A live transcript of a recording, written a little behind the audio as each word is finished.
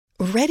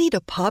Ready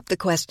to pop the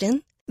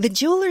question? The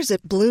jewelers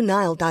at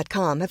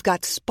BlueNile.com have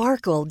got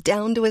sparkle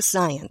down to a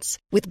science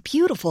with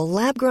beautiful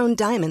lab-grown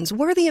diamonds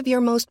worthy of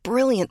your most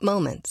brilliant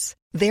moments.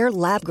 Their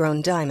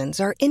lab-grown diamonds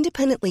are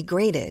independently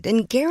graded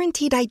and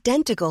guaranteed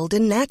identical to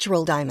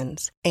natural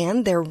diamonds,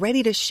 and they're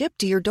ready to ship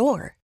to your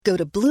door. Go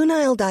to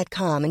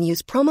BlueNile.com and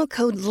use promo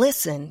code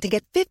LISTEN to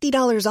get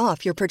 $50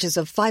 off your purchase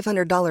of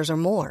 $500 or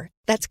more.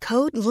 That's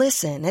code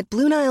LISTEN at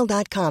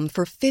BlueNile.com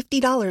for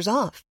 $50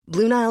 off.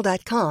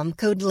 BlueNile.com,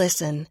 code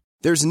LISTEN.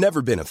 There's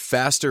never been a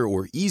faster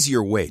or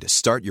easier way to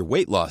start your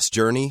weight loss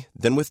journey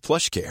than with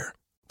PlushCare.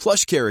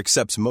 PlushCare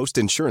accepts most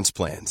insurance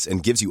plans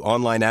and gives you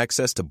online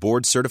access to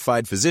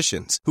board-certified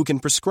physicians who can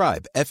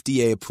prescribe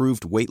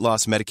FDA-approved weight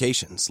loss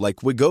medications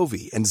like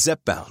Wegovy and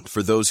Zepbound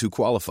for those who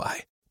qualify.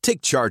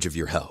 Take charge of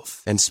your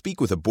health and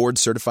speak with a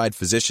board-certified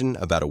physician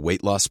about a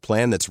weight loss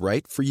plan that's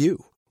right for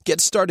you.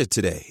 Get started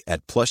today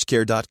at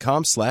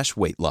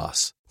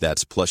plushcare.com/weightloss.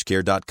 That's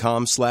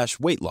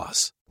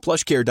plushcare.com/weightloss.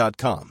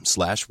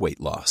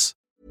 plushcare.com/weightloss.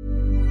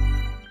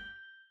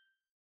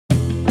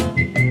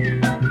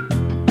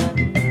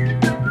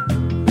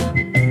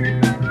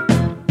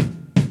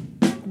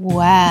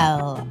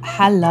 Well,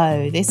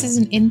 hello. This is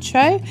an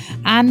intro,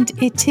 and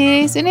it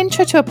is an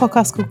intro to a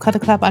podcast called Cuddle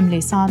Club. I'm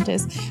Lou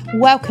Sanders.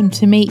 Welcome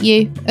to meet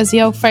you, as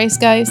the old phrase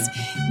goes.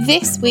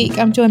 This week,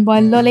 I'm joined by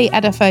Lolly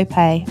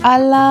Adefope.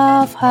 I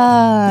love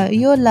her.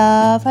 You'll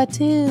love her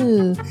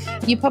too.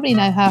 You probably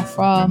know her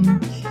from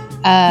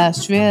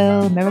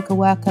Shrill, Miracle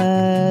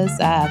Workers,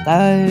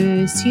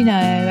 Ghost,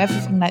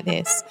 everything like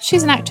this.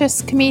 She's an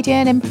actress,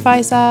 comedian,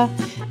 improviser,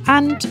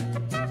 and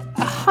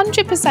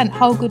 100%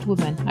 whole good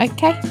woman,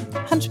 okay?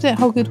 100%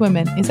 whole good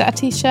woman. Is that a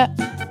t-shirt?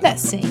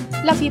 Let's see.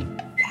 Love you.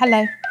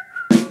 Hello.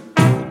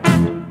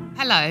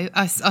 Hello.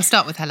 I'll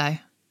start with hello.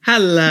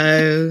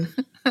 Hello.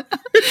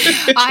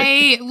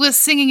 I was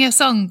singing a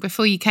song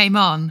before you came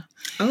on.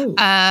 Oh.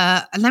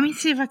 Let me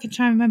see if I can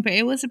try and remember.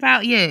 It was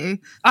about you.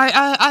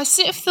 I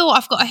sort of thought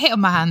I've got a hit on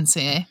my hands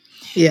here.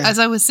 Yeah. As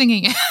I was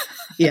singing it.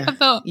 Yeah. I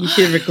thought, you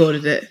should have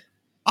recorded it.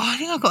 Oh, I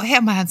think I've got a hit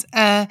on my hands.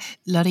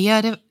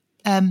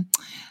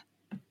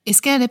 It's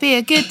going to be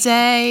a good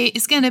day.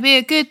 It's going to be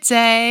a good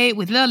day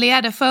with Lolly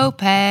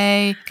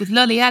Adefope. With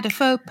Lolly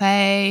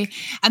Adefope.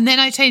 And then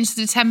I changed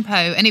the tempo,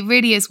 and it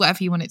really is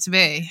whatever you want it to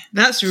be.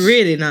 That's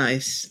really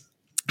nice.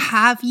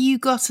 Have you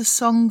got a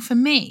song for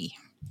me?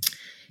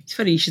 It's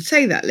funny you should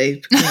say that, Lou,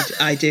 because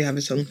I do have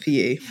a song for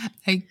you.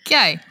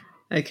 Okay.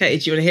 Okay,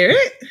 do you want to hear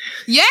it?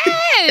 Yeah.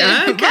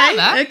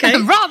 Okay.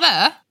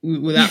 Rather.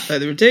 Without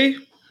further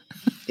ado,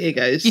 here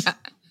goes. Yeah.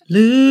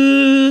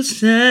 Lou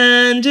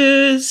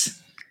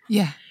Sanders.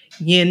 Yeah.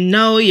 You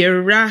know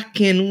you're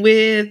rocking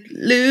with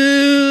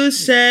Lou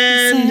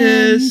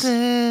Sanders.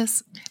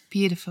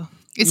 Beautiful.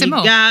 Is there more?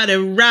 You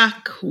gotta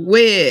rock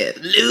with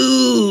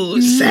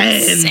Lou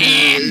Sanders.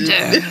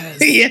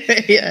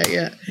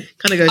 Yeah.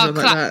 Kind of goes on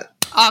like that.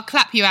 I'll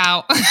clap you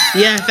out.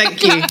 Yeah,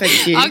 thank you.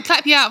 I'll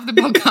clap you out of the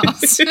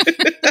podcast.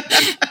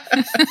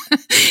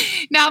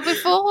 Now,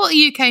 before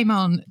you came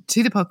on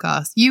to the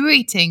podcast, you were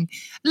eating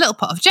a little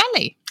pot of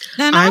jelly.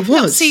 And I've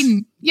not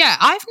seen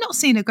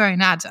a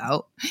grown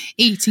adult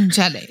eating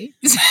jelly.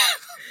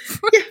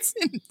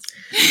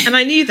 And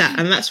I knew that,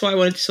 and that's why I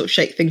wanted to sort of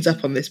shake things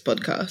up on this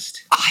podcast.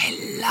 I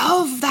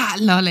love that,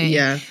 Lolly.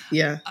 Yeah.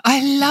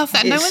 I love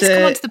that. No one's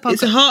come onto the podcast.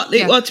 It's a heart.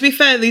 Yeah. Well, to be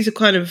fair, these are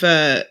kind of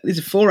these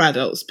are for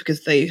adults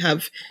because they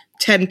have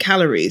 10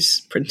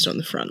 calories printed on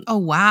the front. Oh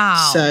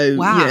wow! So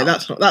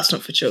that's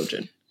not for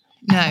children.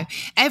 No,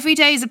 every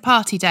day is a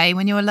party day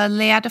when you're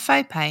Lolly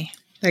Adefope.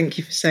 Thank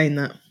you for saying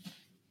that.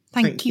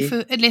 Thank you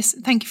for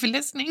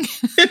listening.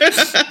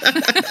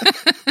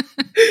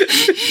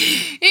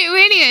 It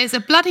really is a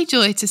bloody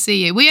joy to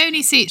see you. We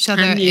only see each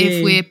other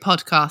if we're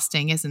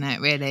podcasting, isn't it,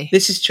 really?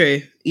 This is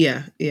true.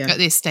 Yeah. At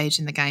this stage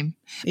in the game.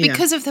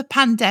 Because of the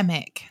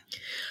pandemic.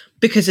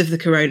 Because of the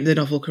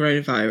novel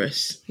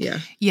coronavirus. Yeah.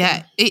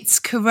 Yeah, it's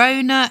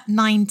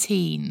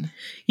Corona-19.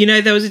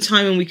 There was a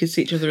time when we could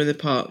see each other in the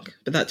park,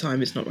 but that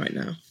time is not right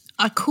now.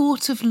 A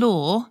court of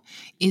law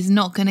is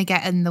not going to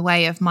get in the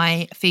way of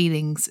my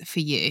feelings for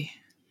you.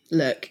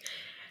 Look,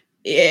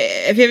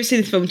 have you ever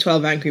seen the film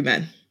 12 Angry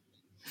Men?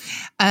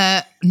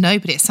 No,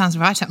 but it sounds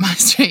right up my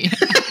street.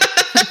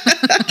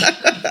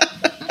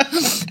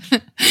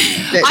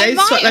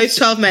 Those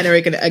 12 men are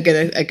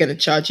gonna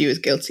charge you as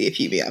guilty if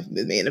you meet up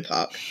with me in a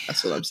park.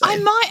 That's all I'm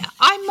saying.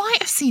 I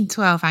might have seen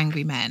 12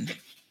 Angry Men.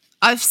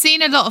 I've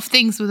seen a lot of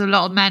things with a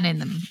lot of men in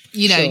them.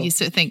 Sure. You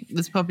sort of think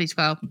there's probably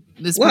 12.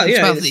 There's probably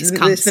 12 of these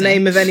cunts. It's the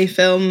name of any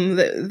film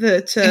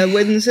that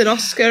wins an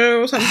Oscar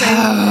or something.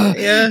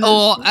 Yeah.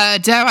 Or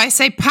dare I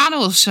say,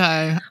 panel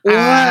show.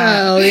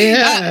 Well,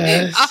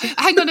 yeah.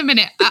 Hang on a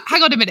minute.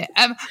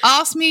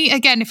 Ask me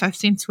again if I've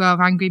seen 12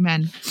 Angry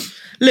Men.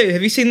 Lou,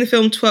 have you seen the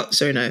film 12?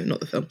 Sorry, no,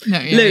 not the film. No,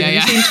 Lou, have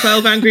you seen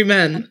 12 Angry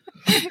Men?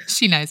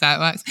 She knows how it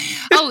works.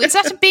 Oh, is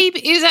that a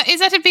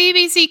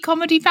BBC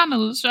comedy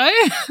panel show?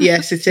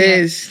 Yes, it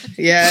is.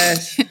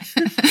 Yes.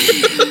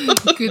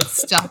 Good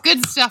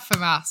stuff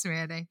from us,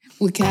 really.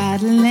 We're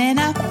cuddling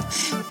up,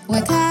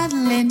 we're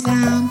cuddling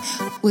down,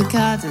 we're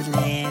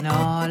cuddling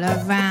all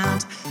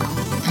around.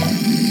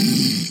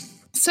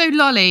 So,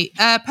 Lolly,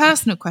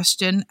 personal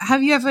question.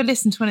 Have you ever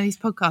listened to one of these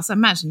podcasts? I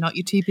imagine not.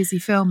 You're too busy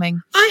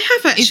filming. I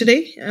have,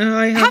 actually.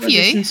 I have you?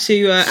 listened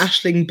to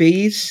Aisling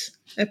B's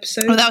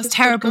episode. Oh, that was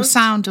terrible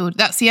sound.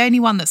 That's the only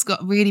one that's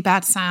got really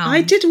bad sound.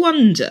 I did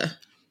wonder.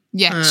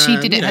 Yeah, she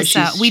did it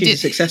herself. She's a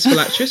successful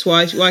actress.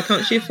 Why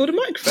can't she afford a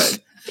microphone?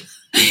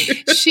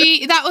 That's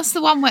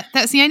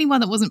the only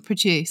one that wasn't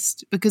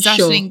produced, because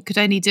Aisling could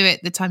only do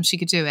it the time she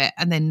could do it,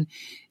 and then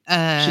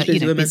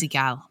busy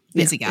gal.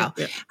 Yeah.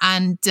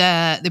 And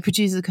the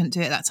producer couldn't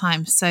do it at that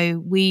time. So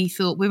we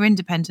thought, we're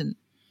independent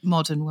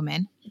modern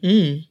women.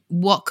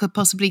 What could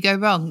possibly go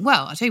wrong?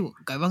 Well, I'll tell you what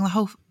could go wrong.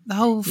 The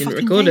whole you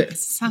fucking didn't record thing. it.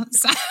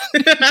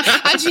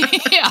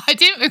 Actually, yeah, I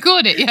didn't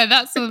record it. Yeah,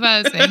 that's the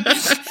first thing.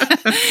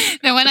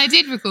 No, when I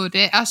did record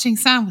it,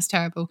 Aisling's sound was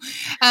terrible.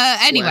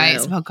 Anyway,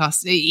 It's a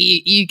podcast.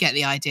 You get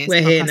the idea.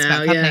 We're here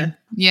now,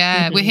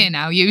 yeah. We're here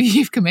now.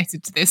 You've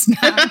committed to this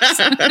now.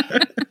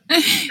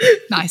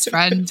 Nice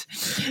friend.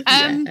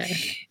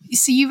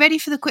 So you ready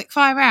for the quick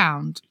fire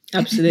round?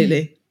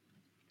 Absolutely.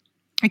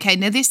 Okay,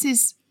 now this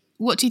is,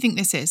 what do you think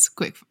this is?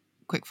 Quick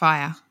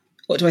fire.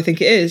 What do I think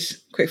it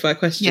is? Quick fire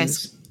questions.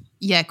 Yes.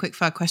 Yeah, quick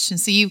fire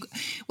questions. So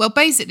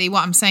basically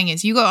what I'm saying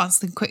is you got to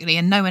answer them quickly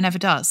and no one ever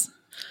does.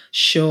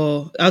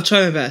 Sure. I'll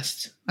try my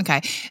best.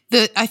 Okay.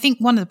 I think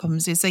one of the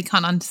problems is they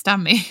can't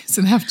understand me,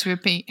 so they have to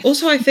repeat.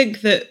 Also, I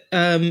think that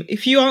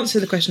if you answer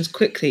the questions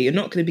quickly, you're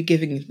not going to be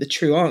giving the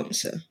true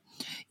answer.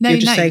 You're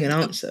just saying an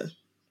answer.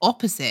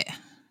 Opposite,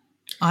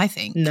 I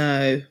think.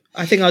 No.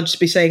 I think I'll just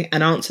be saying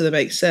an answer that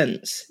makes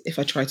sense if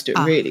I try to do it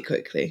really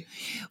quickly.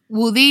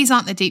 Well, these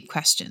aren't the deep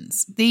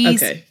questions.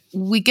 These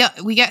we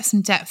get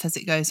some depth as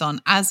it goes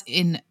on, as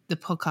in the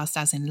podcast,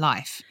 as in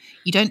life.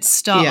 You don't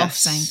start off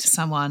saying to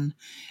someone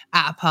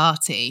at a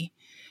party,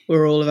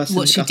 we're all of us in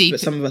the cusp, deep... but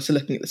some of us are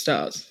looking at the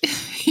stars.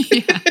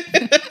 Yeah.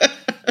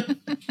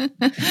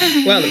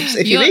 Well,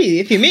 if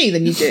you're me,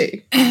 then you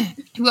do.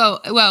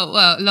 Well,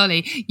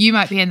 Lolly, you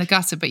might be in the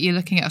gutter, but you're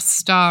looking at a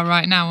star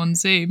right now on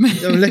Zoom.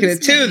 I'm looking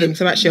at two of them,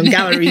 so I'm actually on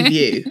gallery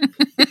view.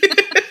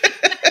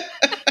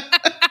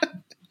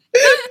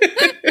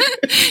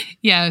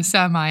 Yeah, so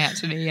am I,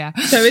 actually, yeah.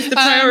 So is the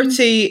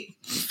priority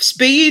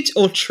speed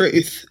or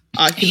truth?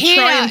 I can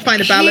try and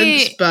find a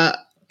balance, but...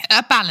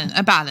 A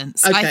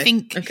balance. Okay, I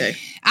think,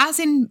 as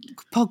in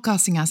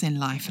podcasting, as in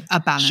life, a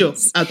balance. Sure,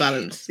 a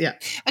balance, yeah.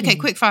 Okay,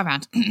 quick fire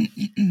round.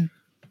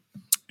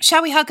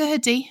 Shall we hug a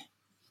hoodie?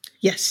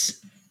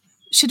 Yes.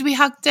 Should we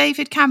hug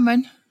David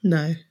Cameron?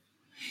 No.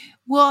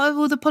 What are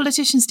all the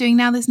politicians doing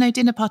now there's no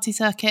dinner party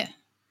circuit?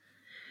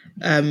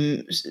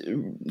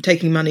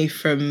 Taking money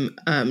from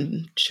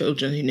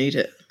children who need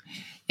it.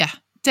 Yeah.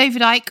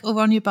 David Icke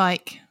or on your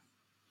bike?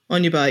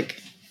 On your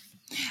bike.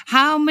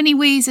 How many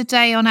wees a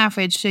day on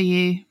average are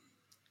you?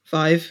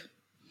 5.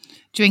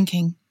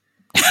 Drinking?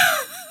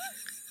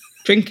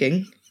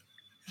 Drinking?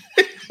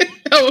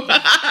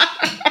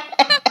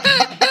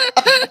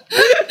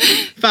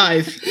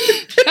 5.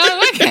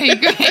 Oh, okay,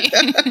 great.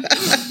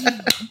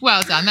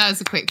 Well done. That was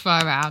a quick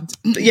fire round.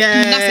 Yay!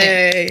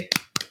 That's it.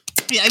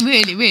 Yeah,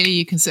 really,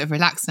 you can sort of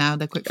relax now.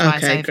 The quick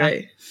fire's over.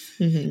 Great.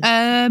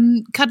 Mm-hmm.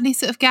 Cuddly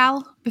sort of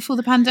gal before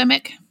the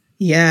pandemic?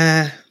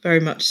 Yeah,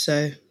 very much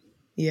so.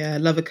 Yeah,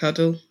 love a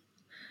cuddle.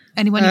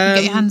 Anyone you can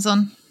get your hands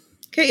on?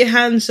 Get your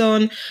hands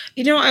on.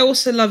 You know what I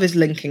also love is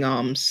linking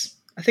arms.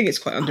 I think it's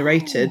quite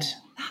underrated.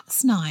 Oh,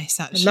 that's nice,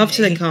 actually. I love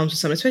to link arms with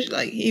someone, especially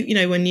like, you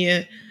know, when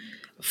you're,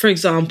 for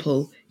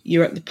example,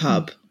 you're at the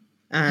pub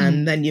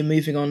and then you're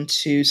moving on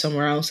to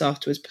somewhere else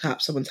afterwards,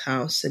 perhaps someone's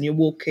house, and you're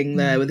walking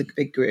there with a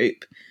big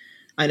group.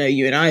 I know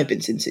you and I have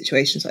been in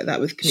situations like that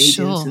with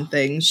comedians and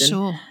things.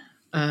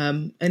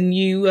 And, and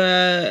you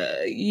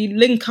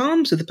link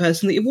arms with the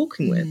person that you're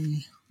walking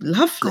with.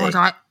 Lovely.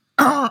 God,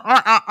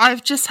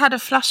 I've just had a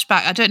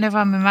flashback. I don't know if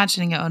I'm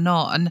imagining it or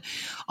not. And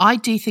I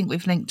do think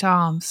we've linked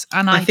arms.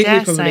 And I think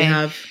we probably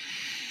have.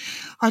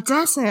 I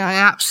dare say I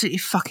absolutely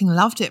fucking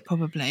loved it,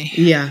 probably.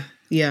 Yeah.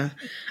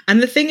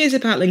 And the thing is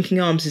about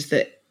linking arms is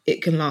that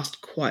it can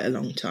last quite a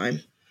long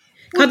time.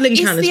 Cuddling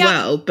can as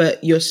well,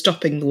 but you're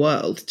stopping the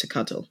world to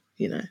cuddle,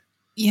 you know.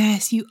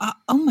 Yes, you are.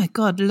 Oh my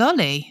God,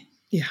 Lolly.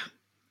 Yeah.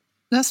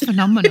 That's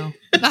phenomenal.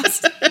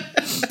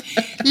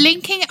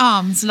 Linking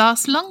arms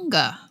lasts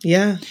longer.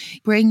 Yeah.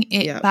 Bring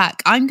it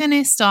back. I'm going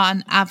to start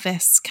an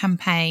Avis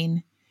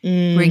campaign.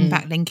 Bring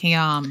back linking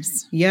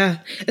arms. Yeah.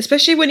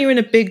 Especially when you're in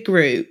a big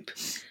group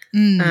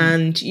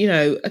and, you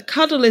know, a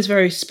cuddle is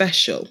very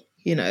special.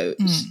 You know,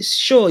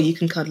 sure, you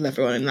can cuddle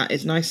everyone and that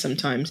is nice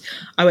sometimes.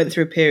 I went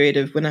through a period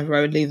of whenever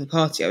I would leave a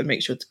party, I would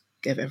make sure to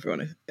give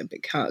everyone a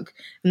big hug.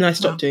 And then I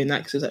stopped doing that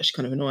because it was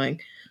actually kind of annoying.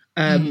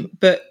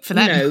 But, for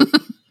them. You know...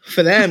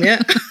 For them,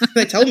 yeah.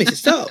 They told me to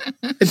stop.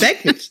 They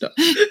begged me to stop.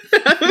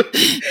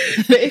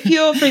 But if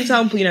you're, for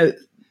example, you know,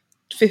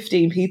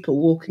 15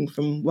 people walking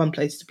from one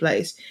place to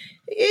place,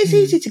 it's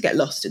easy to get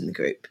lost in the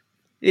group.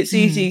 It's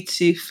easy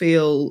to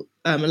feel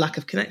a lack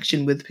of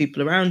connection with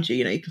people around you.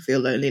 You know, you can feel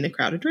lonely in a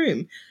crowded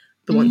room.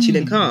 But once you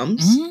link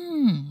arms,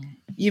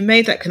 you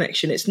made that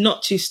connection. It's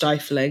not too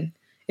stifling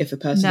if a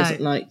person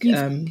doesn't like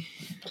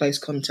close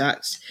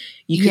contacts.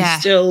 You can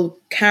still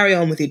carry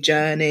on with your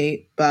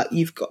journey, but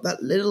you've got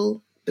that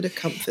little bit of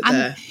comfort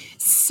there.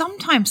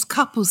 Sometimes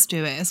couples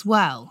do it as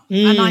well.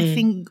 And I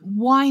think,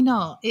 why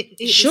not?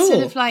 It's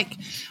sort of like,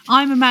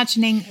 I'm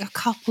imagining a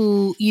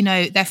couple, you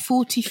know, they're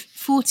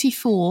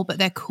 44, but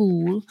they're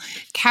cool.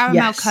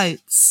 Caramel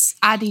coats,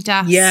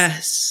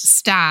 Adidas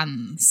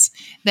stands.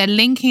 They're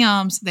linking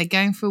arms. They're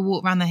going for a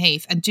walk around the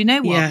heath. And do you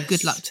know what? Yes.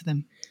 Good luck to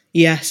them.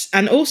 Yes.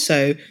 And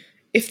also,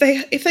 if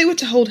they were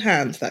to hold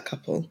hands, that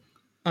couple,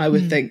 I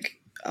would think,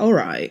 all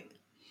right,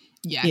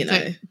 you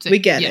know, we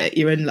get it.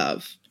 You're in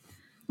love.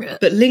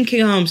 But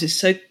linking arms is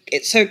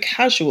so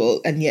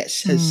casual and yet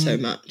says so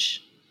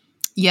much.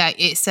 Yeah,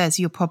 it says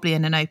you're probably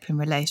in an open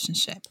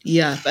relationship.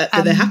 Yeah, but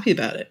they're happy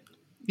about it.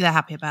 They're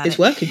happy about it's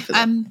working for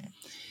them.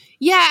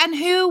 Yeah, and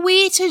who are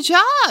we to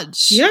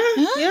judge? Yeah.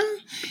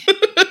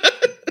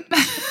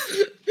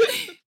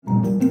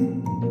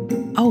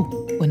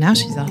 Oh, well, now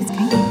she's asking.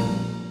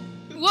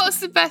 What's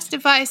the best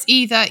advice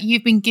either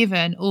you've been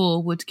given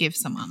or would give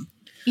someone?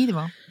 Either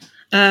or.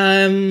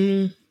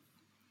 The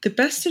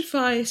best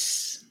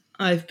advice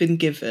I've been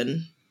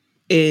given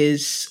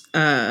is,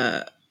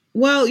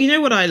 well, you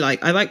know what I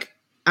like? I like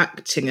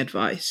acting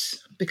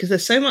advice, because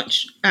there's so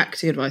much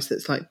acting advice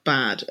that's like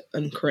bad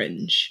and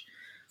cringe.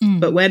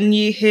 But when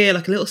you hear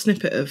like a little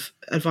snippet of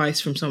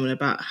advice from someone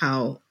about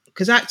how,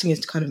 because acting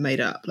is kind of made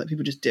up, like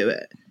people just do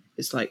it.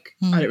 It's like,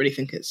 I don't really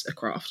think it's a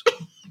craft.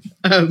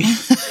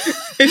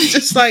 It's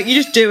just like, you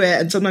just do it,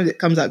 and sometimes it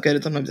comes out good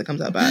and sometimes it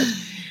comes out bad.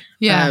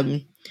 Yeah.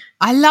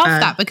 I love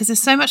that, because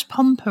there's so much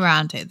pomp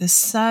around it. There's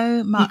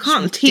so much. You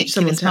can't teach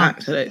someone to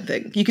act, I don't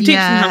think. You can teach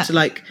them how to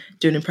like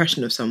do an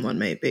impression of someone,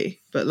 maybe,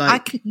 but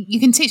like you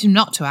can teach them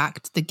not to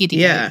act, the giddy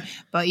goat,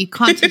 but you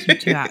can't teach them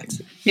to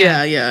act.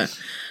 Yeah.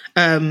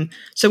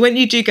 So when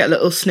you do get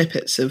little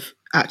snippets of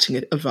acting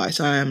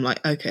advice, I am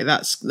like, okay,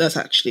 that's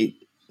actually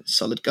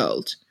solid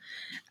gold.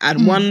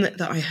 And one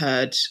that I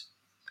heard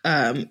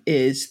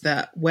is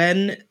that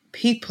when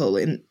people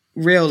in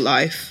real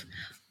life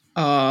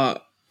are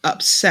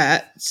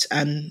upset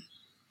and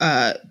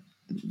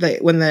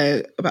when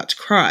they're about to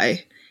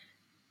cry,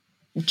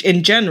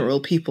 in general,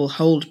 people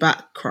hold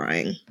back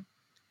crying.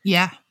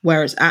 Yeah.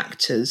 Whereas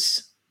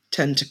actors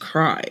tend to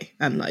cry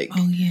and like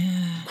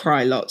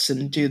cry lots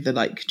and do the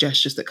like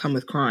gestures that come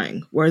with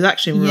crying. Whereas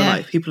actually in real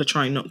life, people are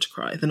trying not to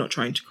cry. They're not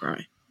trying to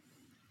cry.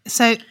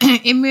 So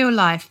in real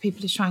life,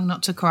 people are trying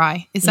not to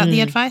cry. Is that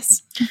the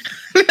advice?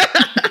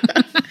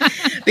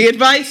 The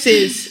advice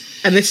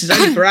is, and this is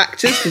only for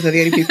actors because they're the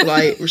only people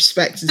I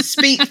respect and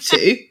speak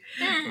to.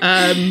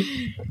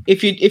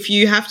 If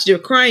you have to do a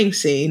crying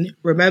scene,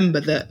 remember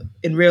that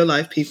in real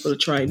life, people are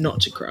trying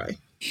not to cry.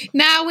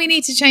 Now we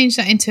need to change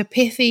that into a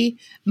pithy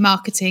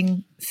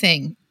marketing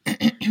thing,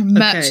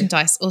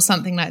 merchandise or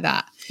something like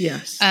that.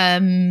 Yes.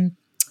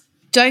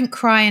 Don't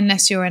cry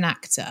unless you're an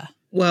actor.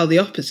 Well, the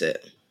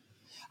opposite.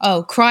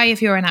 Oh, cry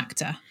if you're an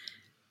actor.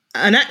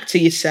 An actor,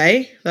 you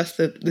say. This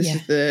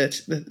is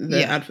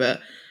the advert.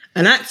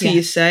 An actor,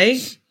 you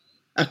say.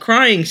 A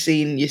crying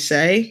scene, you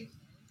say.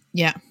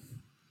 Yeah.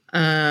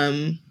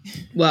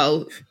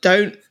 Well,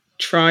 don't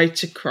try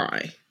to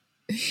cry.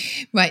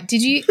 Right. Do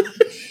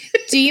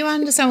you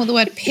understand what the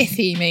word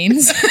pithy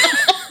means?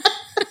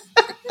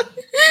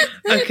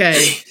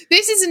 Okay.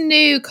 This is a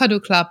new Cuddle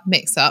Club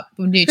mix-up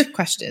of new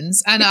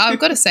questions, and I've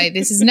got to say,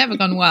 this has never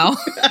gone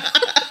well.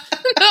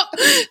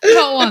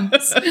 Not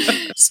once.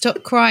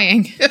 Stop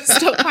crying.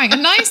 Stop crying. A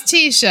nice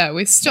T-shirt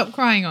with "Stop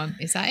Crying" on.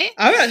 Is that it?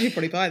 I would actually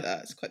probably buy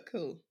that. It's quite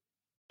cool.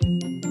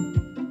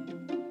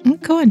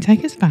 Go on,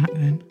 take us back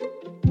then.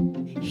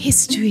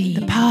 History,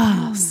 the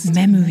past,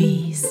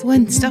 memories.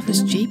 When stuff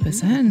was cheaper,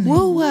 certainly.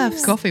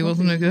 Woolworths. Coffee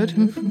wasn't no good.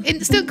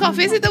 Instant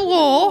coffee. Is it the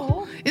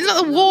war? It's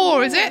not the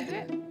war, is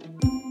it?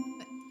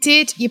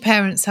 Did your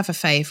parents have a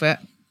favourite?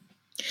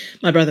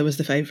 My brother was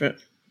the favourite.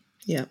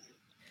 Yeah.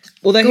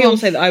 Although he will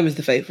say that I was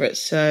the favourite,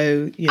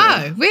 so you know.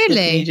 Oh,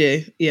 really? You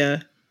do,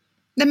 yeah.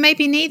 Then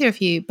maybe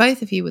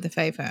both of you were the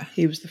favourite.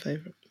 He was the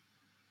favourite.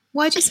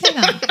 Why'd you say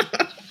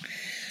that?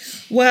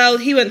 Well,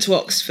 he went to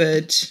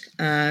Oxford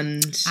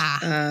and,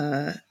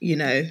 you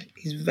know,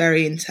 he's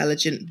very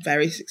intelligent,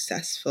 very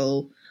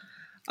successful.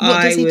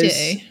 What does he do?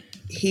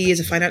 He is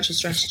a financial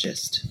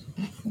strategist.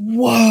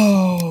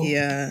 Whoa.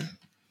 Yeah.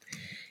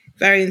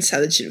 Very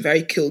intelligent,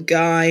 very cool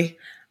guy.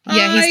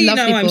 Yeah, he's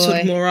lovely boy. I'm sort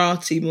of more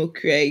arty, more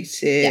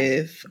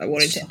creative. Yeah. I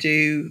wanted to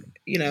do,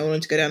 you know, I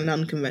wanted to go down an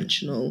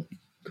unconventional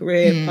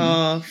career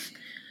path.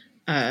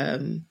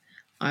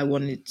 I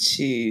wanted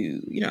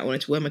to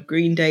wear my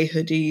Green Day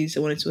hoodies. I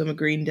wanted to wear my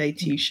Green Day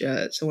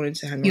t-shirts. I wanted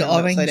to hang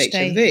around outside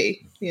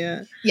HMV.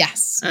 Yeah.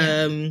 Yes.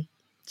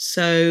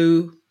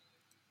 So,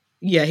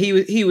 yeah, he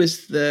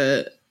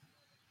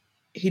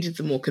did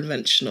the more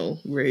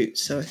conventional route.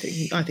 So I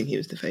think he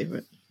was the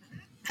favourite.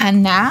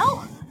 And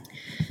now?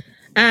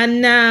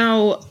 And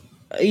now,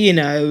 you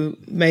know,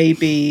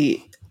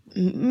 maybe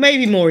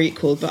more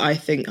equal, but I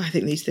think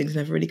these things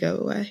never really go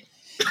away.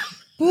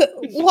 But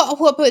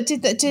but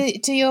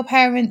do your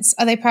parents,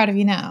 are they proud of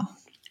you now?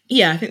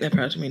 Yeah, I think they're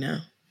proud of me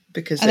now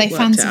because are they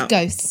fans of out.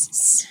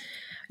 ghosts?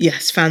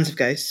 Yes, fans of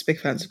ghosts, big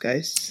fans of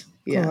ghosts.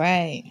 Yeah.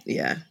 Great.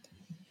 Yeah.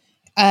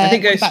 I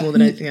think ghosts more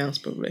than anything else,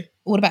 probably.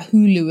 What about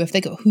Hulu? Have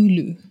they got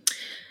Hulu?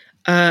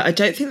 I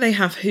don't think they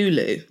have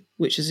Hulu,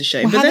 which is a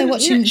shame. Well, but then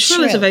watching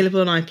Shrill is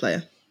available on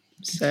iPlayer.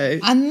 So,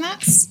 and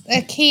that's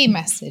a key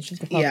message of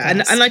the podcast.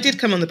 Yeah, and I did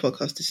come on the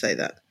podcast to say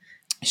that.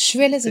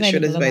 Shrill is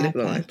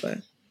available on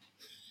iPlayer.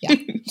 Yeah.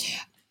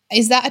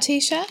 Is that a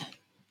t-shirt?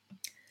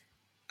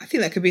 I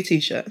think that could be a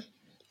t-shirt.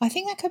 I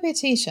think that could be a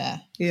t-shirt.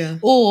 Yeah.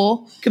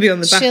 Or could be on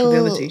the back of the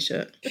other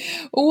t-shirt.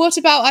 Or what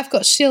about I've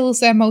got Shills,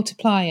 they're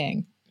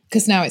multiplying?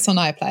 Because now it's on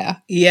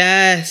iPlayer.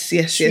 Yes.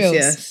 I've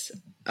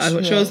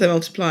got Shrills, they're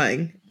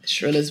multiplying.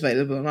 Shrill is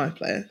available on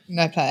iPlayer.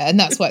 And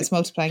that's why it's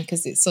multiplying,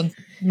 because it's on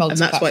multiple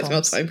platforms. And that's why it's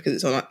multiplying, because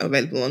it's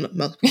available on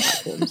multiple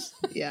platforms.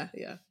 Yeah.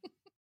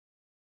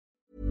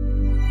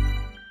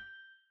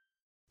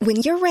 When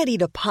you're ready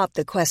to pop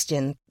the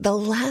question, the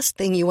last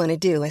thing you want to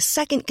do is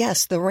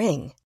second-guess the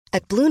ring.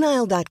 At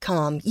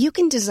BlueNile.com, you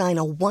can design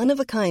a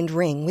one-of-a-kind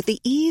ring with the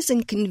ease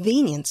and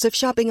convenience of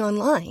shopping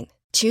online.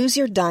 Choose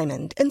your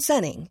diamond and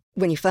setting.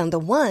 When you find the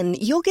one,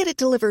 you'll get it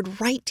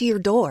delivered right to your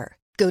door.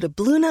 Go to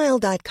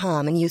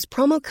BlueNile.com and use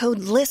promo code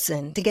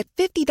LISTEN to get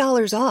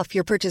 $50 off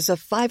your purchase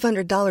of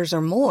 $500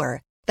 or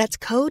more. That's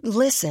code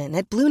LISTEN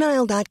at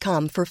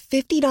BlueNile.com for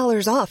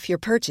 $50 off your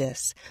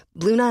purchase.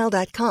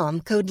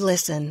 BlueNile.com, code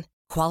LISTEN.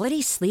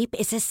 Quality sleep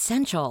is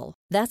essential.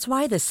 That's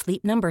why the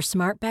Sleep Number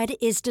Smart Bed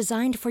is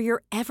designed for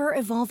your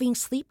ever-evolving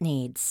sleep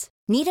needs.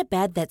 Need a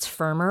bed that's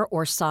firmer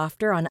or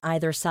softer on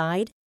either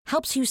side?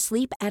 Helps you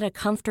sleep at a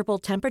comfortable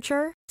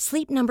temperature?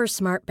 Sleep Number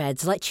Smart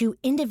Beds let you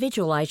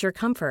individualize your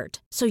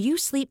comfort, so you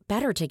sleep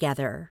better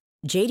together.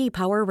 J.D.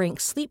 Power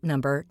ranks Sleep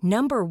Number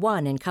number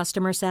 1 in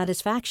customer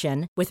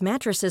satisfaction with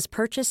mattresses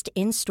purchased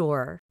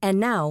in-store. And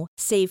now,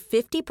 save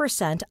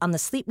 50% on the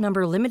Sleep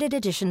Number Limited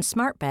Edition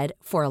Smart Bed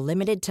for a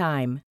limited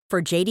time.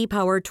 For J.D.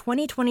 Power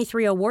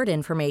 2023 award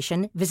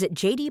information, visit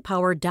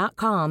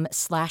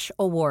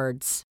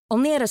jdpower.com/awards.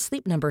 Only at a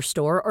Sleep Number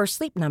store or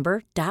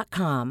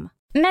sleepnumber.com.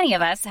 Many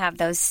of us have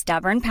those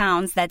stubborn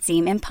pounds that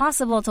seem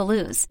impossible to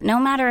lose, no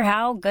matter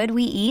how good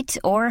we eat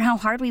or how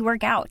hard we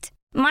work out.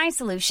 My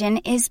solution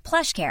is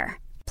PlushCare.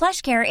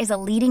 PlushCare is a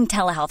leading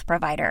telehealth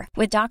provider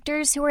with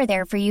doctors who are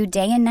there for you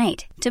day and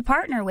night to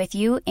partner with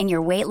you in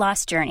your weight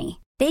loss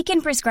journey. They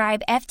can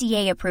prescribe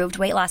FDA-approved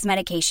weight loss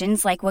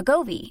medications like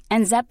Wegovy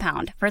and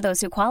Zepbound for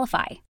those who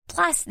qualify.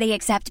 Plus, they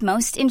accept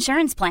most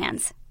insurance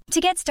plans.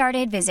 To get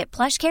started, visit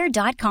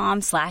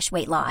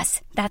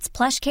plushcare.com/weightloss. That's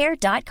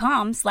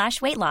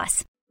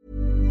plushcare.com/weightloss.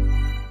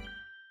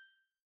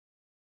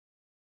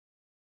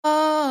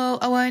 Oh,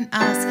 I won't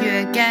ask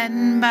you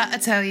again, but I'll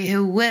tell you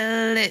who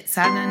will. It's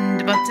Alain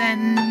de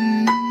Botton.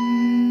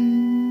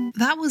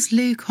 That was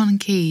Luke on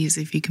keys,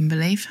 if you can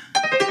believe.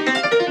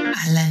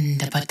 Alain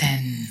de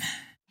Botton.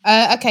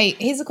 Okay,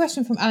 here's a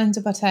question from Alain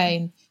de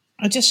Botton.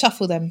 I'll just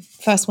shuffle them.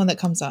 First one that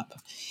comes up.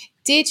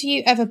 Did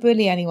you ever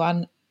bully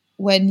anyone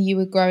when you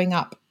were growing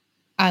up,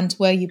 and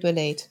were you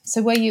bullied?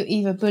 So were you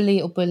either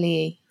bully or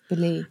bully?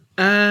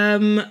 I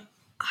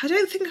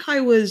don't think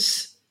I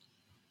was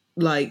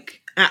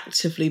like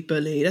actively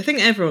bullied. I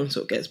think everyone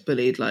sort of gets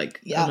bullied, like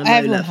on a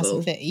low level. Has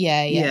a bit,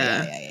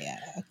 yeah.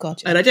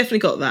 Gotcha. And I definitely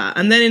got that.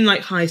 And then in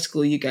like high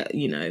school, you get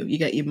your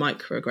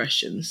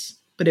microaggressions,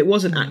 but it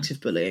wasn't active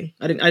bullying.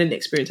 I didn't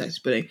experience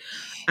active bullying,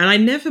 and I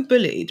never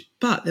bullied.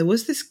 But there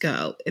was this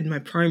girl in my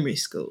primary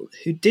school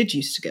who did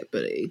used to get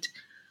bullied,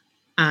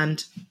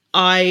 and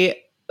I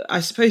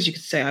suppose you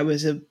could say I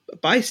was a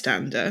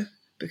bystander,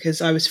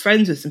 because I was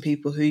friends with some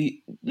people who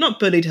not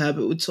bullied her,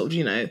 but would sort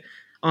of,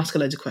 ask her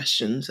loads of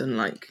questions and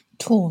like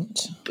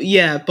taunt.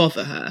 Yeah,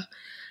 bother her.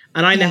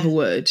 And I never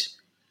would.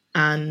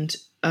 And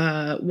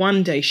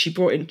one day she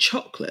brought in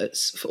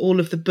chocolates for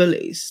all of the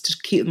bullies to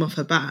keep them off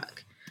her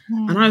back.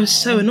 And I was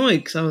so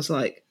annoyed, because I was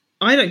like,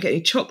 I don't get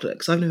any chocolate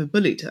because I've never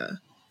bullied her.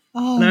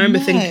 And I remember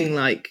thinking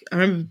I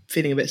remember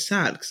feeling a bit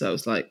sad, because I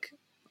was like,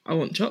 I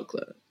want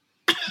chocolate.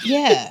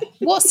 Yeah.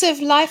 What sort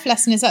of life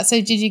lesson is that? So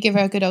did you give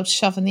her a good old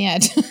shove in the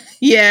head?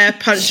 Yeah,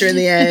 punch her in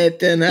the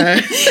head and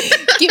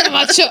give me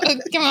my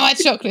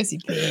chocolates, you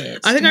bitch.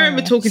 I think I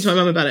remember talking to my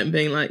mum about it and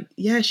being like,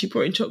 yeah, she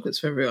brought in chocolates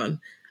for everyone.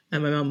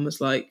 And my mum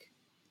was like,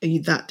 are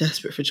you that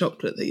desperate for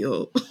chocolate that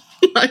you're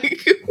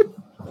like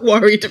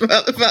worried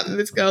about the fact that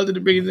this girl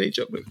didn't bring in any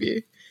chocolate for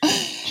you?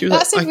 She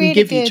was like, I can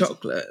give you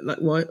chocolate. Like,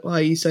 why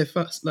are you so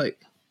fussed? Like,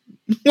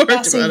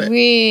 that's a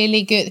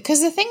really good,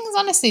 because the things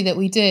honestly that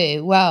we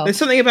do well, there's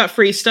something about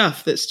free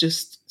stuff that's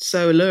just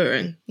so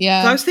alluring.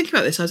 Yeah, I was thinking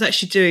about this. I was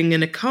actually doing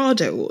an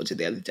Ocado order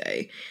the other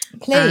day.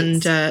 Please.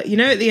 And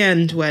at the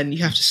end when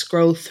you have to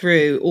scroll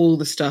through all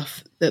the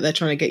stuff that they're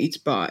trying to get you to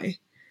buy,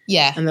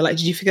 and they're like,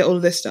 did you forget all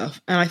of this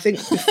stuff? And I think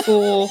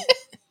before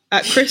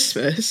at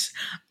Christmas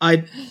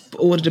I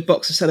ordered a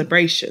box of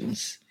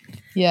Celebrations,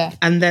 Yeah.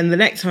 And then the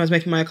next time I was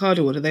making my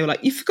Ocado order, they were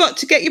like, you forgot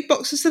to get your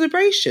box of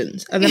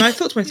Celebrations. And then I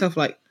thought to myself,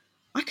 like,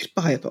 I could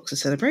buy a box of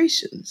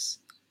Celebrations.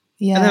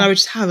 Yeah. And then I would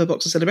just have a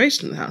box of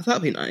Celebrations in the house.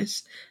 That'd be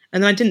nice.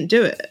 And then I didn't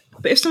do it.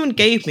 But if someone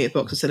gave me a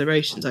box of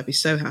Celebrations, I'd be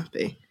so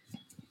happy.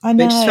 I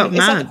know. But it just felt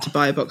mad to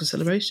buy a box of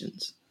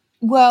Celebrations.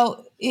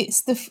 Well,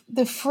 it's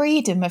the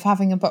freedom of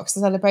having a box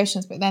of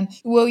Celebrations, but then,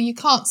 well, you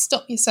can't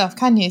stop yourself,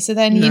 can you? So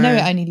then, you know,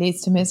 it only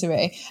leads to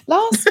misery.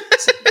 Last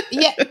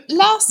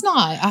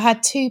night I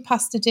had 2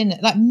 pasta dinners,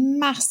 like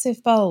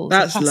massive bowls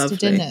of pasta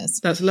dinners.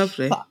 That's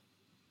lovely. But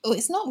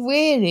it's not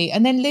really.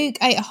 And then Luke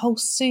ate a whole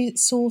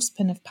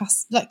saucepan of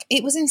pasta. Like,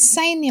 it was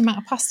insane the amount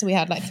of pasta we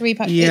had, like 3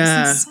 packs.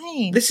 Yeah. It's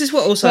insane. This is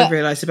what also I've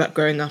realised about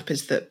growing up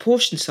is that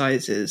portion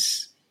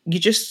sizes, we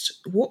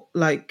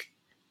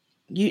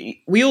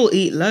all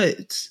eat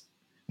loads.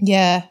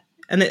 Yeah.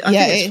 And I think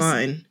it's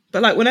fine.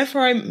 But like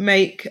whenever I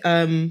make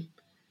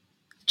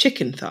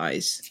chicken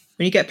thighs,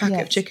 when you get a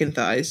packet of chicken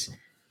thighs,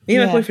 me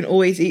and my boyfriend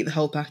always eat the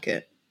whole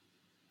packet.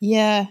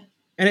 Yeah.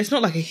 And it's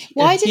not like a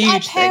Why huge didn't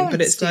our thing, parents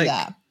but it's do like,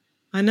 that?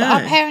 I know.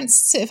 But our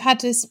parents sort of had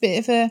this bit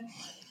of a,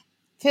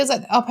 feels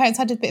like our parents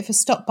had a bit of a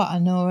stop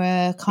button or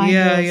a kind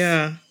of.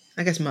 Yeah.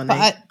 I guess money.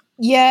 But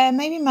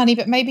maybe money,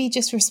 but maybe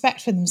just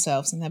respect for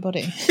themselves and their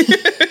body.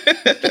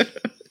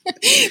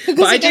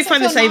 But I do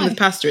find the same with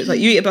pasta. It's like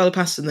you eat a bowl of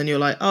pasta and then you're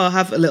like, oh, I'll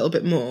have a little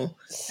bit more.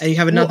 And you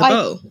have another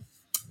bowl.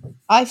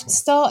 I've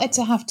started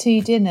to have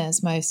 2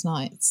 dinners most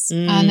nights.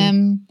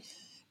 And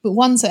but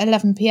one's at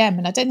 11 p.m.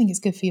 and I don't think it's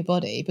good for your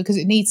body because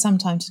it needs some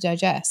time to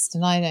digest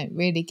and I don't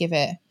really give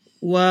it.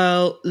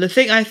 Well, the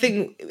thing I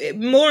think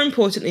more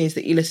importantly is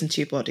that you listen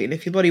to your body, and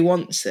if your body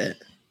wants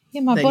it,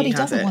 yeah, my body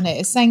doesn't want it.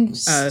 It's saying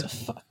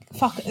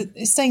fuck.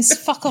 It's saying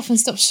fuck off and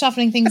stop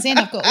shoveling things in.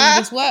 I've got all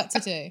this work to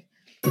do.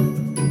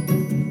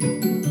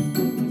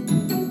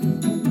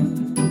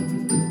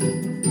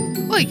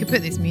 Well, you could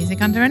put this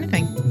music under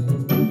anything.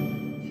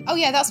 Oh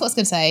yeah, that's what I was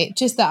going to say.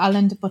 Just that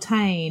Alain de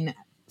Botton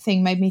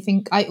thing made me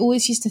think. I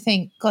always used to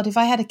think, God, if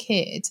I had a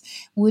kid,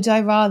 would I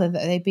rather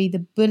that they be the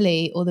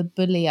bully or the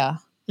bullier?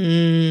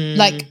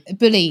 Like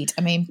bullied.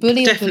 I mean,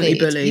 bully definitely or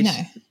bullied. You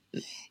know.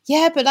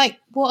 Yeah, but like,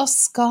 what a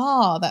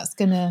scar that's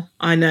gonna.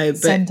 I know,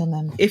 but send on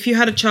them. If you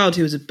had a child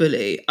who was a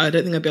bully, I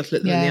don't think I'd be able to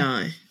look them in the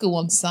eye. Go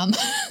on, son.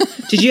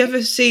 Did you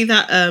ever see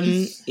that?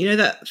 You know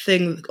that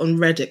thing on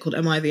Reddit called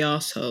 "Am I the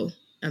Arsehole?"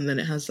 And then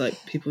it has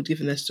like people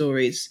giving their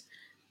stories,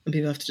 and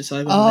people have to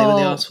decide whether they were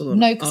the arsehole or not.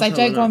 No, because I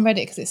don't go on Reddit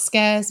because it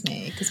scares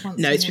me.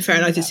 No, to be fair,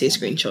 and I did see a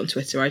screenshot on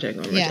Twitter. I don't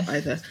go on Reddit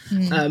either.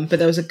 But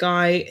there was a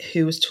guy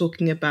who was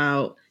talking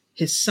about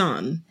his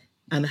son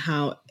and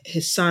how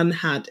his son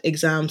had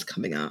exams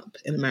coming up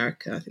in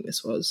America, I think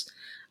this was,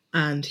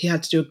 and he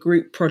had to do a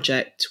group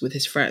project with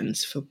his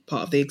friends for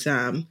part of the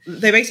exam.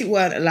 They basically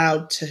weren't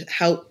allowed to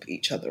help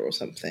each other or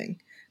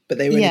something, but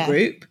they were in a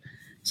group,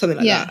 something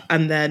like that.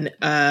 And then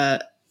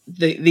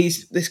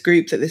this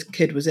group that this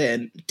kid was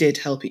in did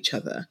help each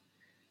other,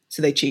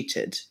 so they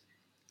cheated.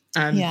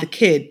 And the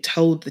kid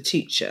told the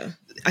teacher,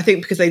 I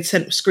think because they'd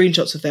sent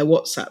screenshots of their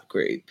WhatsApp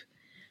group.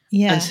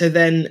 Yeah. And so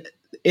then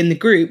in the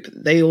group,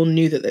 they all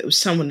knew that there was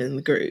someone in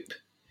the group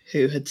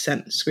who had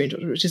sent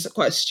screenshots, which is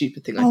quite a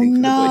stupid thing, I think,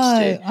 for the boys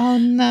to do. Oh,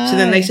 no. So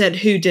then they said,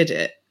 who did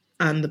it?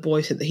 And the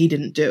boy said that he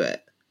didn't do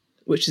it,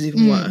 which is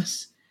even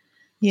worse.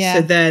 Yeah.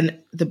 So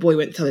then the boy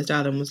went to tell his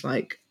dad and was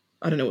like,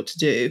 I don't know what to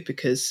do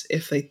because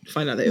if they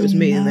find out that it was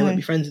me, then they won't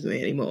be friends with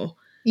me anymore.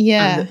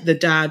 Yeah. And the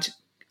dad,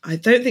 I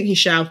don't think he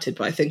shouted,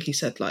 but I think he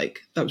said, like,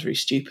 that was really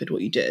stupid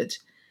what you did.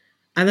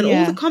 And then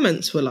all the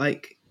comments were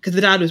like, because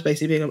the dad was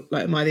basically being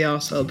like, am I the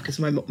arsehole? Because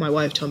my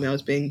wife told me I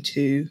was being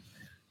too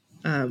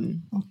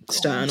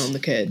stern on the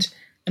kid.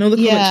 And all the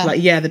comments were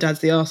like, yeah, the dad's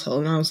the arsehole.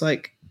 And I was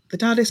like, the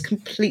dad is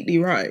completely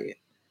right.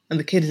 And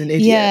the kid is an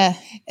idiot. Yeah,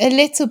 a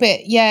little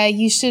bit. Yeah,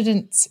 you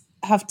shouldn't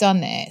have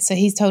done it. So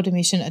he's told him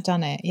he shouldn't have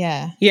done it.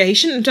 Yeah. Yeah, he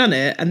shouldn't have done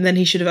it. And then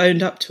he should have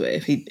owned up to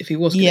it if he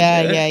was going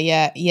to do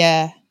it.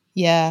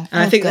 Yeah.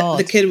 And I think that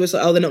the kid was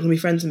like, oh, they're not going to be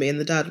friends with me. And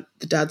the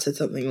dad said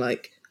something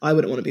like, I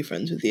wouldn't want to be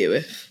friends with you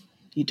if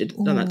you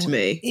didn't done that to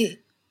me.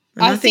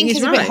 I think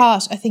it's a bit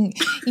harsh. I think,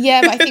 but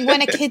I think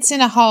when a kid's in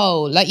a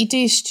hole, like you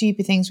do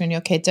stupid things when you're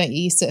a kid, don't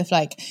you? You sort of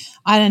like,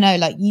 I don't know,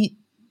 like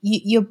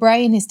your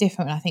brain is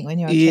different, I think, when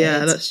you're a kid. Yeah,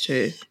 that's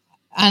true.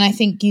 And I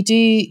think you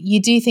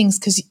do things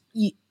because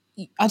you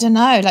I don't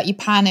know, like you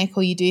panic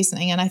or you do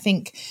something. And I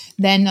think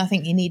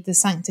you need the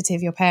sanctity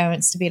of your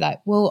parents to be like,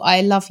 well,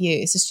 I love you.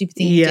 It's a stupid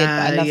thing you did, but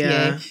I love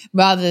you.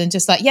 Rather than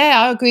just like,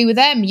 yeah, I agree with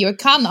them. You're a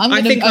cunt.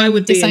 I think I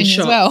would be in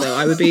shock, though.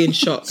 I would be in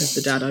shock as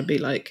the dad. I'd be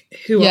like,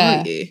 who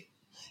are you?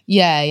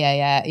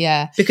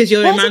 Yeah. Because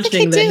you're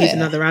imagining that he's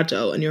another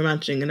adult and you're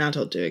imagining an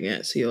adult doing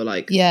it. So you're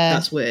like,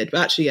 that's weird. But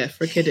actually,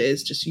 for a kid, it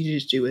is just, you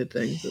just do weird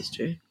things. That's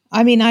true.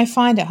 I mean, I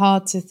find it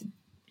hard to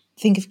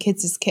think of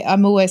kids as kids.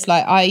 I'm always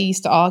like, I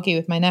used to argue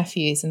with my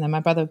nephews and then my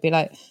brother would be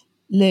like,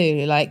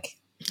 Lou, like,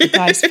 the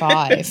guy's 5.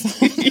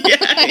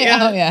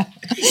 Oh, yeah.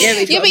 Yeah,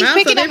 but he's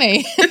picking on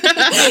me.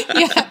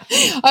 Yeah,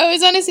 I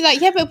was honestly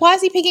like, yeah, but why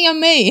is he picking on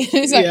me?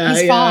 He's like,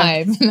 he's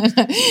 5.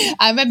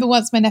 I remember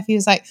once my nephew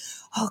was like,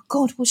 oh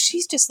God, well,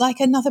 she's just like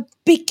another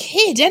big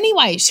kid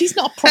anyway. She's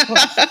not a proper.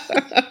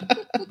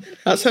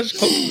 That's such a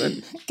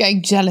compliment.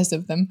 Getting jealous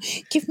of them.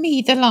 Give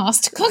me the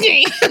last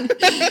cookie.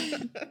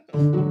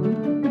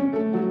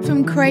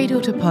 From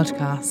cradle to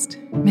podcast,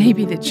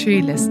 maybe the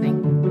true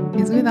listening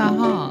is with our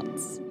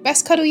hearts.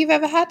 Best cuddle you've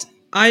ever had?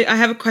 I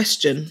have a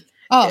question.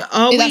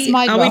 Oh, that's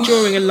my Are role. we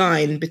drawing a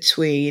line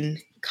between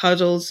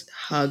cuddles,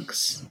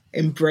 hugs,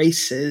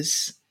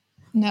 embraces?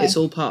 No. It's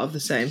all part of the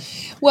same.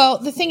 Well,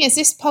 the thing is,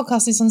 this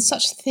podcast is on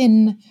such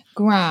thin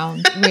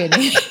ground,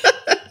 really,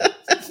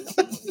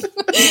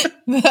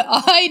 that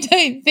I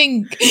don't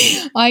think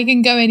I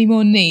can go any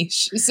more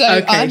niche. So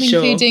I'm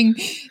including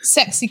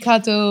sexy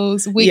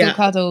cuddles, wiggle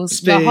cuddles,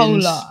 spoons, the whole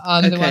lot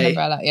under one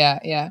umbrella.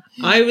 Yeah.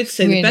 I would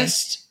say the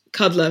best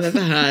cuddle I've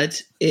ever had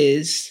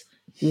is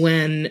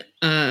when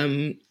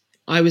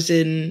I was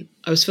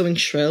filming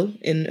Shrill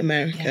in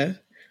America,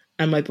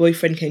 and my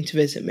boyfriend came to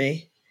visit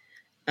me.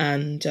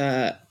 And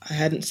I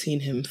hadn't seen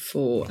him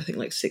for, I think,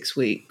 like 6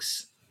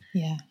 weeks.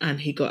 Yeah.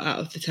 And he got out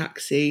of the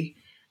taxi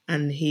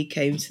and he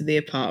came to the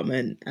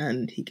apartment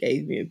and he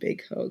gave me a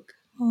big hug.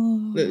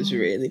 Oh. That was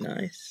really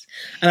nice.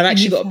 And I've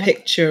actually got a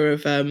picture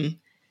of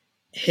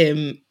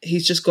him.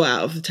 He's just got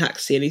out of the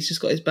taxi and he's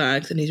just got his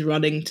bags and he's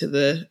running to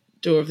the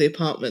door of the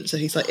apartment. So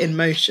he's like in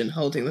motion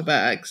holding the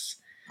bags.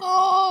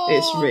 Oh.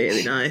 It's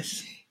really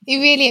nice.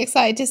 You're really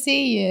excited to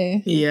see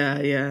you.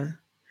 Yeah.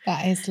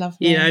 That is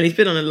lovely. You know, and he's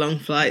been on a long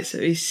flight, so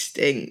he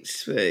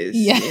stinks. But it's,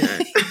 yeah, you know.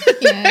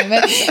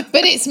 yeah,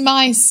 but it's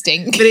my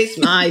stink. But it's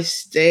my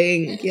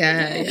stink.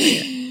 Yeah.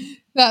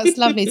 That's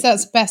lovely. So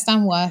that's best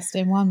and worst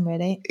in one,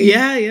 really.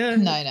 Yeah.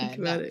 No.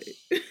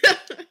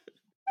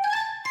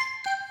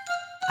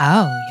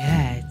 Oh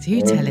yeah,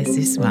 do tell us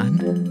this one.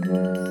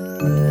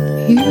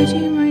 Who would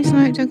you most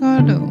like to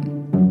cuddle?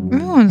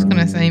 Everyone's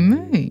gonna say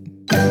me.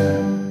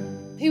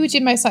 Who would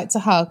you most like to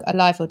hug,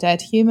 alive or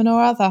dead, human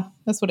or other?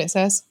 That's what it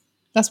says.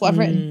 That's what I've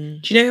written.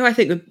 Do you know who I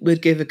think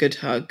would give a good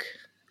hug?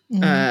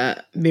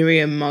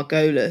 Miriam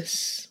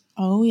Margolis.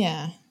 Oh,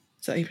 yeah.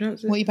 Is that how you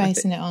pronounce it? What are you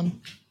basing it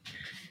on?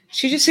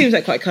 She just seems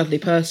like quite a cuddly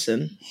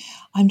person.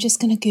 I'm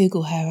just going to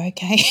Google her,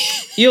 okay?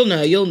 You'll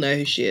know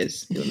who she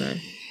is. You'll know.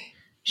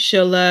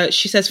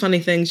 She says funny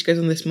things. She goes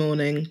on This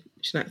Morning.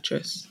 She's an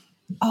actress.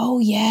 Oh,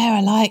 yeah,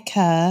 I like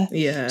her.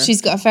 Yeah.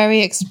 She's got a very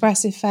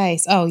expressive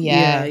face. Oh,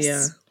 yes.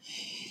 Yeah.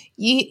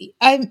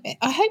 I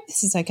hope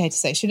this is okay to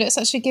say. She looks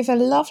like she'd give a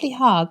lovely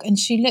hug, and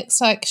she looks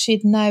like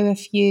she'd know a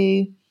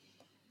few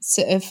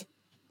sort of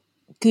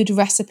good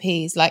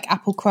recipes, like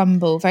apple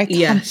crumble, very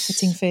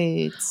comforting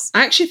foods.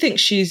 I actually think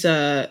she's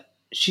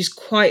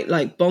quite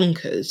like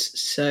bonkers,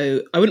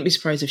 so I wouldn't be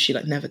surprised if she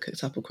like never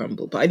cooked apple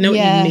crumble. But I know what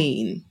you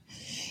mean.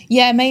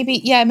 Yeah,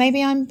 maybe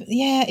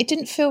it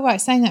didn't feel right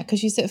saying that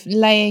because you're sort of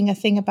laying a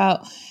thing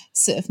about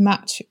sort of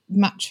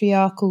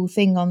matriarchal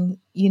thing on,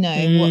 you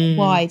know,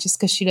 why, just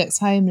because she looks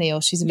homely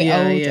or she's a bit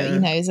older, you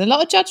know, there's a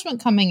lot of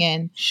judgment coming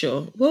in.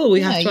 Sure. Well,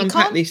 we have to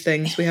unpack these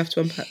things. We have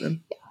to unpack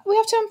them. We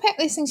have to unpack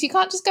these things. You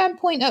can't just go and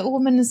point at a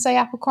woman and say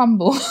apple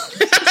crumble.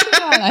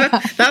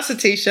 That's a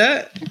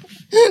t-shirt.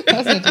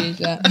 That's a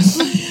t-shirt.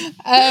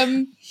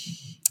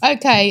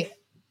 Okay.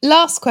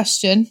 Last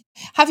question.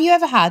 Have you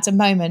ever had a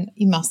moment,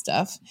 you must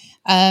have,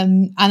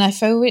 and I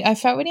felt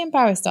really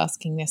embarrassed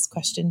asking this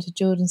question to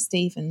Jordan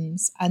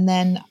Stevens, and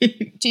then,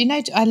 do you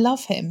know, I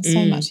love him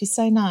so much. He's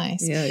so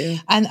nice. Yeah.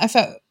 And I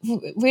felt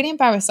really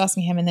embarrassed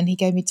asking him, and then he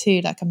gave me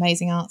 2 like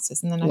amazing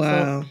answers, and then I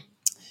thought,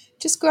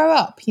 just grow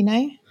up, you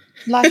know?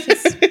 Life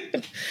is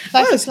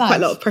life. Quite a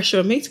lot of pressure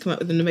on me to come up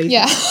with an amazing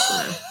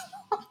answer.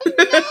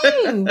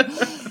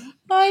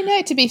 I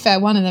know, to be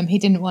fair, one of them he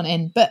didn't want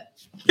in, but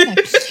you know.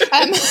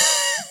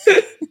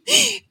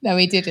 No,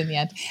 he did in the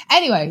end.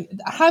 Anyway,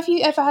 have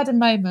you ever had a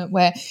moment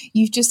where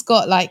you've just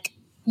got like,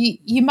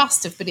 you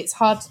must have, but it's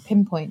hard to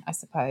pinpoint, I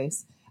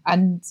suppose.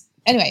 And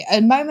anyway,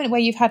 a moment where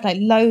you've had like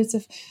loads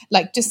of,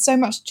 like just so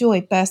much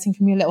joy bursting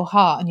from your little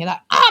heart and you're like,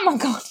 oh my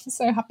God, I'm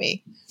so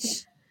happy.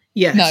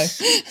 Yes. No.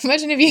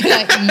 Imagine if you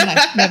like, no,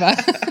 never.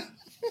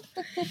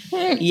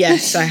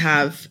 Yes, I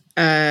have.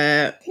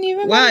 Can you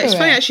remember? Well, it's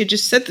funny, I actually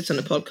just said this on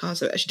a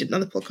podcast. I actually did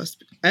another podcast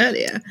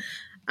earlier,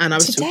 and I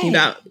was talking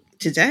about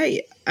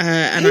today.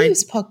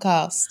 Whose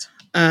podcast?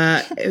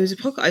 It was a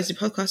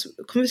podcast,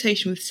 a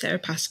conversation with Sarah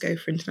Pascoe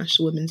for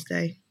International Women's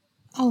Day.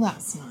 Oh,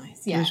 that's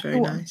nice. Yeah, it was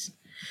very nice.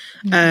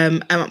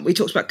 And we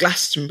talked about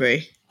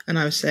Glastonbury, and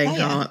I was saying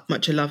how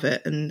much I love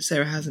it, and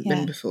Sarah hasn't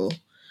been before.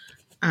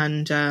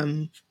 And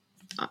the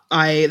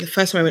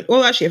first time I went,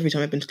 well, actually, every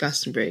time I've been to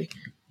Glastonbury,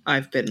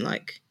 I've been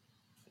like,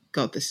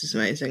 God, this is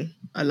amazing.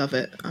 I love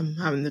it. I'm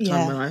having the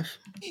time of my life.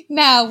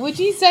 Now, would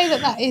you say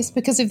that is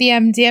because of the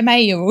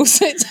MDMA you're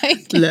also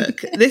taking?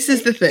 Look, this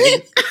is the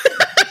thing.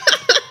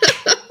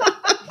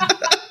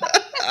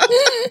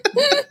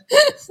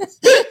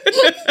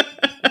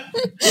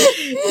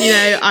 You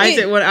know,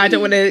 I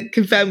don't want to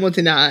confirm or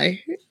deny.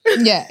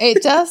 Yeah,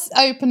 it does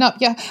open up.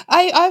 Yeah,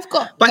 I've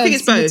got. But I think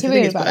it's both.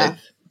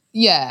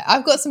 Yeah,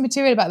 I've got some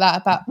material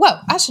about that.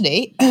 Well,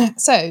 actually,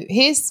 so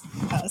here's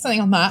something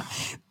on that.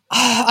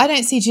 I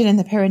don't see Jill in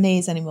the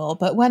Pyrenees anymore,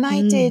 but when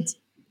I did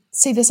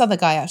see this other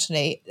guy,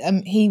 actually,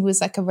 he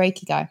was like a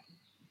Reiki guy.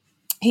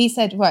 He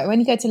said, right, when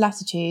you go to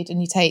Latitude and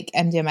you take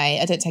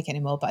MDMA, I don't take it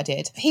anymore, but I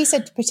did. He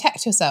said,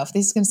 protect yourself.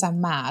 This is going to sound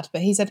mad,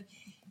 but he said,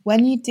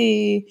 when you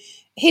do,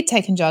 he'd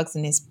taken drugs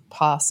in his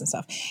past and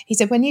stuff. He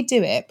said, when you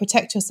do it,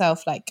 protect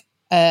yourself, like,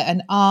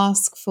 and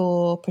ask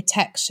for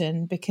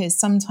protection, because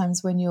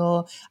sometimes when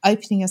you're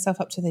opening yourself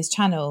up to these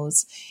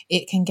channels,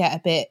 it can get a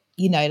bit,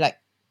 you know, like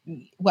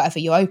whatever,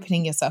 you're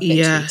opening yourself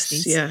literally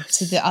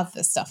to the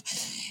other stuff.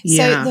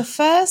 Yeah. So the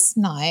first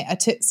night I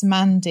took some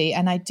Andy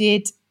and I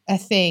did a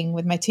thing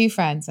with my two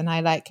friends, and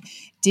I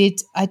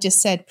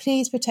just said,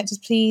 please protect us,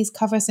 please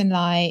cover us in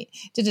light,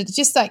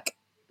 just like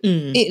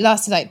it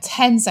lasted like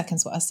 10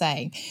 seconds what I was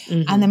saying.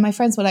 And then my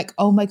friends were like,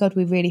 oh my God,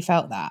 we really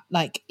felt that.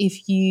 Like,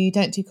 if you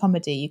don't do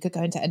comedy, you could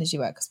go into energy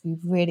work, because we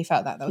really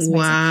felt that. That was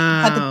amazing.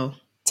 Wow.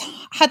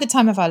 Had the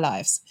time of our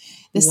lives.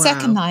 The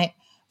second night,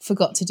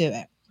 forgot to do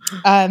it.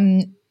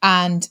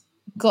 And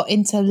got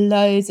into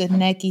loads of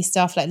neggy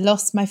stuff, like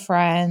lost my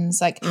friends,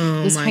 like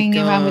was hanging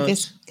around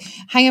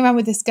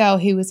with this girl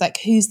who was like,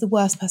 who's the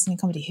worst person in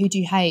comedy? Who do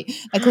you hate?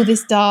 Like all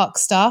this dark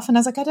stuff. And I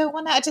was like, I don't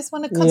want to, I just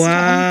want to concentrate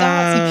on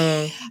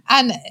dancing.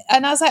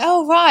 And I was like,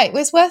 oh, right.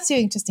 Well, it's worth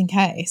doing just in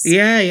case.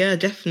 Yeah,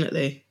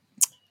 definitely.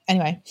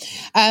 Anyway.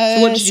 So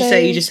what did you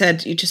say? You just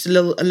said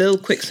a little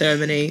quick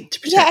ceremony to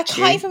protect you. Yeah, I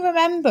can't even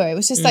remember. It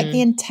was just like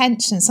the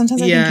intention.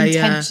 Sometimes I think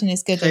intention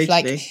is good.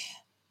 Totally. Of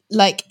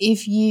like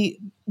if you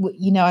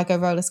know, I go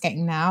roller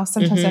skating now.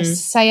 Sometimes I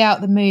say out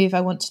the move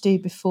I want to do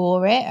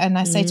before it, and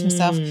I say to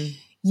myself,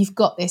 "You've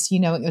got this. You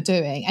know what you're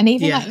doing." And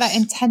even like that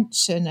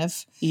intention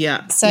of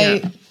that's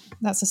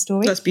a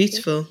story. That's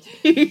beautiful.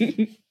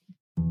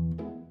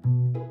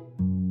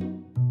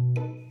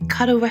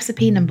 Cuddle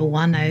recipe number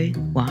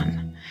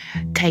 101: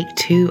 take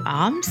 2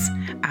 arms,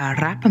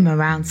 wrap them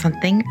around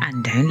something,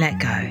 and don't let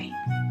go,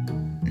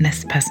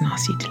 unless the person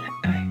asks you to let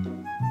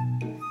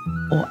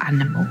go, or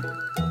animal.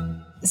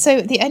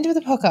 So the end of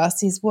the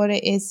podcast is what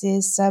it is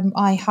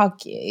I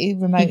hug you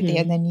remotely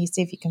and then you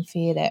see if you can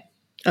feel it.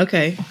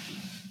 Okay.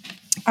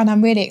 And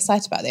I'm really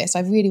excited about this. I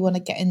really want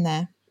to get in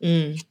there.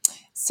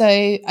 So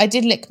I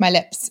did lick my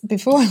lips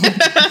before I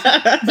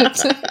went.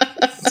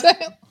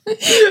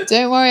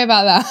 Don't worry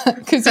about that,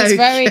 because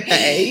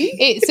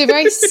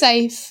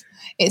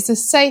it's a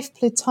safe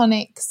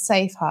platonic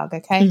safe hug,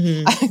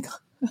 okay?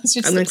 That's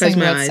just I'm going to close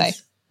my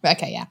eyes.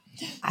 Okay, yeah.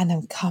 And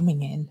I'm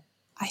coming in.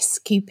 I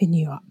scooping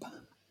you up.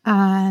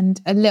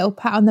 And a little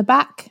pat on the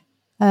back,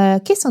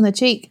 a kiss on the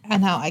cheek,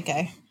 and out I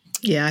go.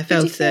 Yeah, I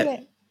felt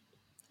it.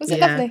 Was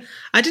it lovely?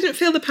 I didn't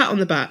feel the pat on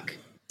the back.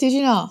 Did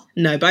you not?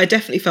 No, but I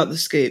definitely felt the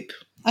scoop.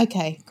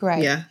 Okay,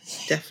 great. Yeah,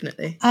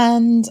 definitely.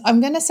 And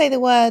I'm going to say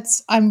the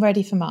words, I'm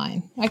ready for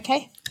mine,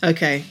 okay?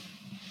 Okay.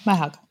 My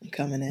hug. I'm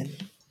coming in.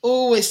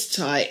 Oh, it's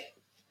tight.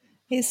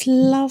 It's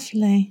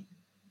lovely.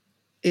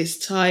 It's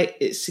tight,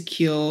 it's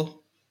secure.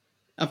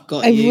 I've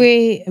got you.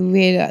 I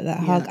really like that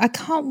hug. I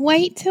can't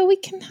wait till we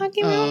can hug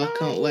him. Oh, I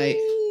can't wait.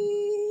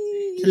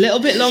 It's a little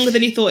bit longer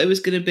than you thought it was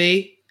going to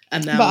be,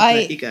 and now I'll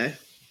let you go.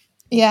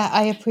 Yeah,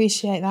 I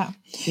appreciate that.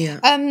 Yeah.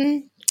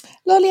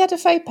 Lolly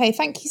Adefope,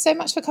 thank you so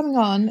much for coming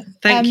on.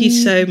 Thank you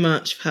so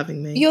much for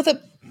having me. You're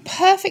the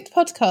perfect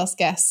podcast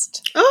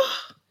guest. Oh,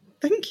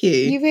 thank you.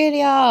 You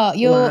really are.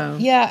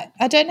 Yeah,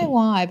 I don't know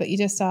why, but you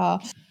just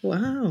are.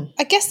 Wow.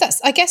 I guess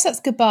that's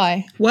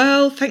goodbye.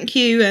 Well, thank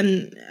you,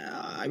 and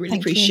I really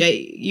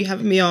appreciate you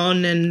having me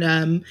on,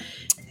 and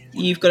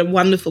you've got a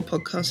wonderful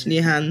podcast in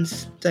your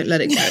hands. Don't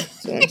let it go.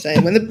 That's what I'm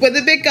saying. When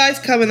the big guys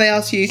come and they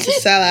ask you to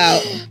sell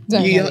out,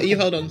 you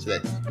hold on to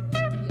it.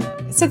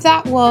 So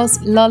that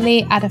was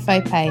Lolly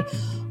Adefope.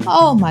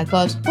 Oh my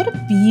God, what a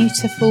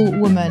beautiful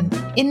woman,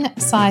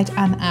 inside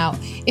and out.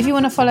 If you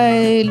want to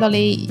follow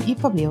Lolly, you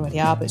probably already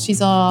are, but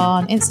she's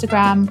on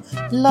Instagram,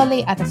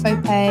 Lolly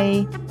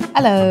Adefope,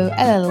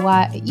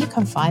 LOLLY. You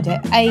can find it,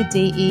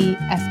 ADEFOPE.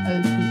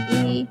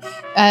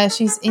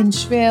 She's in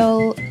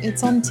Shrill.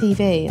 It's on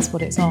TV, is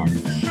what it's on.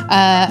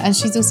 And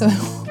she's also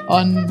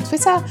on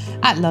Twitter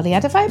at Lolly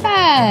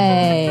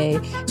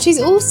Adefope.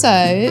 She's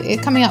also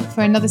coming up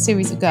for another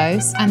series of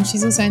Ghosts, and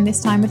she's also in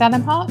This Time with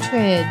Alan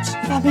Partridge.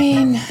 I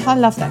mean, I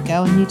love that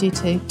girl, and you do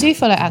too. Do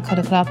follow at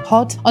Cuddle Club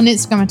Pod on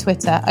Instagram and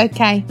Twitter.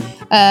 Okay,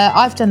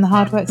 I've done the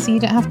hard work, so you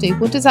don't have to.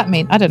 What does that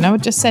mean? I don't know. I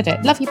just said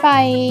it. Love you.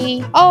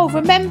 Bye. Oh,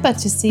 remember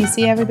to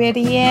CC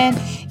everybody in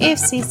if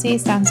CC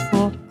stands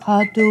for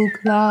Cuddle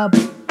Club.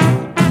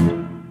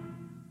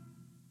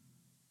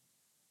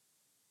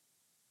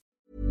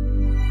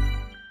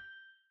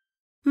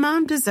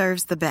 Mom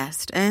deserves the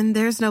best, and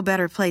there's no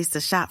better place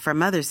to shop for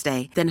Mother's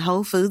Day than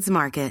Whole Foods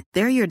Market.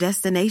 They're your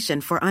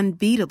destination for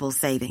unbeatable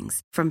savings,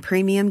 from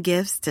premium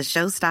gifts to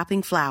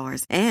show-stopping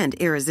flowers and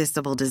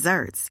irresistible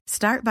desserts.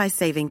 Start by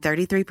saving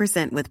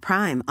 33% with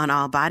Prime on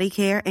all body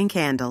care and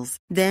candles.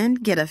 Then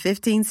get a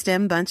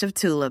 15-stem bunch of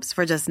tulips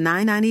for just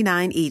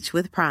 $9.99 each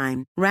with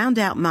Prime. Round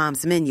out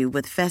Mom's menu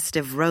with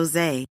festive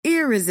rosé,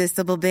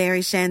 irresistible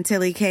berry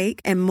chantilly cake,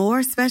 and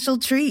more special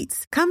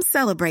treats. Come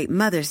celebrate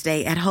Mother's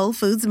Day at Whole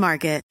Foods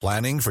Market.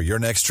 Planning for your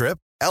next trip?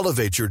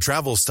 Elevate your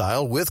travel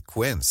style with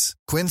Quince.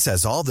 Quince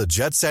has all the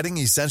jet-setting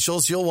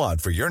essentials you'll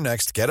want for your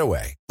next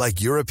getaway,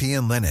 like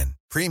European linen,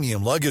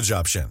 premium luggage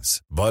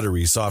options,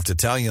 buttery soft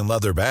Italian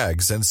leather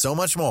bags, and so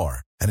much more.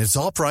 And it's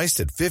all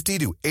priced at 50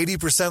 to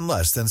 80%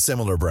 less than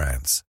similar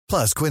brands.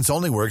 Plus, Quince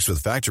only works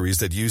with factories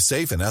that use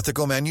safe and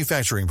ethical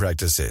manufacturing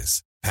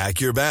practices.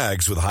 Pack your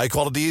bags with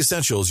high-quality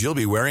essentials you'll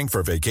be wearing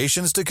for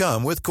vacations to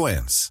come with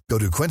Quince. Go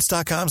to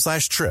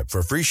quince.com/trip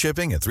for free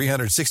shipping and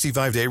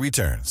 365-day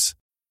returns.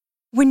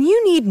 When you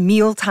need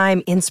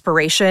mealtime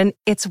inspiration,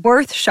 it's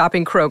worth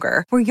shopping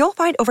Kroger, where you'll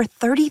find over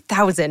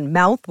 30,000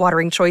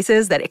 mouth-watering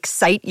choices that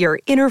excite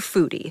your inner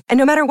foodie. And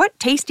no matter what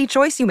tasty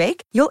choice you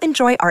make, you'll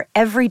enjoy our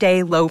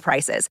everyday low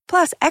prices,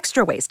 plus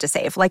extra ways to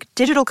save, like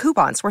digital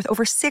coupons worth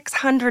over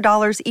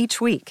 $600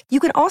 each week. You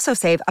can also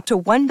save up to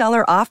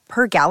 $1 off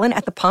per gallon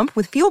at the pump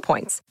with fuel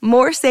points.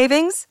 More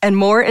savings and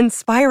more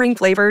inspiring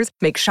flavors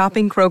make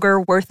shopping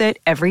Kroger worth it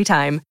every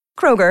time.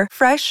 Kroger,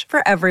 fresh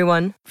for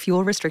everyone.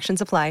 Fuel restrictions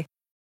apply.